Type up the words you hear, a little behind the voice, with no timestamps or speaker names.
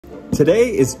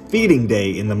Today is feeding day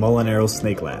in the Molinaro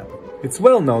Snake Lab. It's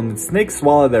well known that snakes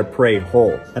swallow their prey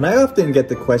whole. And I often get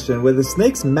the question, with a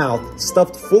snake's mouth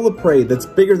stuffed full of prey that's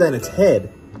bigger than its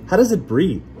head, how does it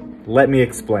breathe? Let me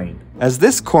explain. As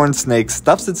this corn snake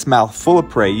stuffs its mouth full of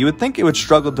prey, you would think it would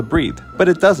struggle to breathe, but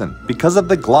it doesn't, because of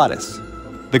the glottis.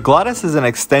 The glottis is an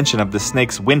extension of the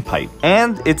snake's windpipe,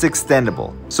 and it's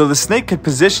extendable, so the snake could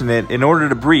position it in order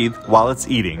to breathe while it's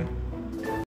eating.